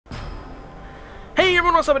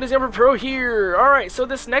everyone, what's up? It is TheUnproPro here. Alright, so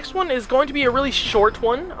this next one is going to be a really short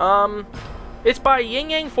one. It's by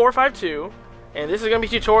YinYang452, and this is going to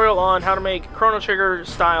be a tutorial on how to make Chrono Trigger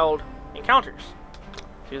styled encounters.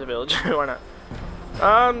 To the village, why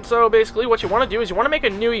not? So basically what you want to do is you want to make a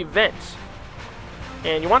new event.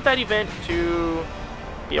 And you want that event to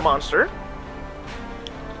be a monster.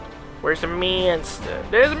 Where's the monster?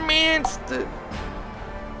 There's a monster!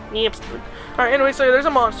 Alright, anyway, so there's a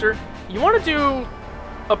monster. You want to do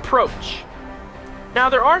approach. Now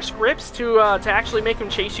there are scripts to actually make him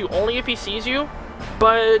chase you only if he sees you,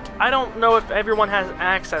 but I don't know if everyone has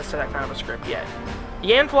access to that kind of a script yet.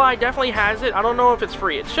 Yanfly definitely has it. I don't know if it's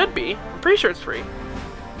free. It should be. I'm pretty sure it's free.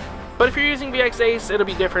 But if you're using VX Ace, it'll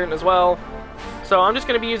be different as well. So I'm just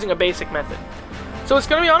going to be using a basic method. So it's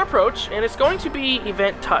going to be on approach, and it's going to be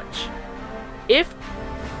event touch. And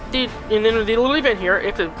then the little event here,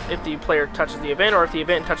 if the player touches the event, or if the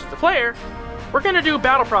event touches the player, we're going to do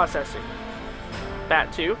battle processing.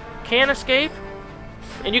 Bat 2. Can escape.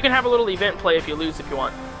 And you can have a little event play if you lose if you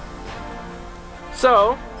want.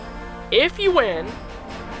 So, if you win,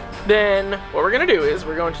 then what we're going to do is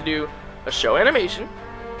we're going to do a show animation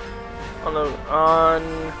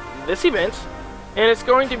on this event. And it's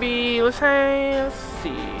going to be, let's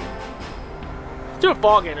see. Let's do a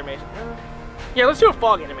fog animation. Yeah, let's do a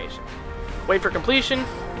fog animation. Wait for completion.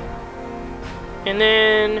 And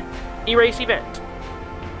then erase event.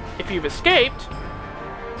 If you've escaped,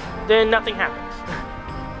 then nothing happens.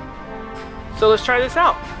 So let's try this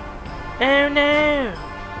out. Oh no!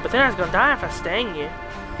 But then I was gonna die if I sting you.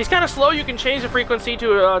 He's kind of slow. You can change the frequency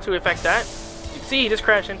to affect that. You can see he just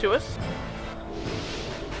crashed into us.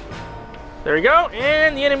 There we go,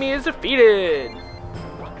 and the enemy is defeated.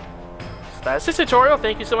 That's this tutorial.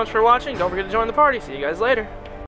 Thank you so much for watching. Don't forget to join the party. See you guys later.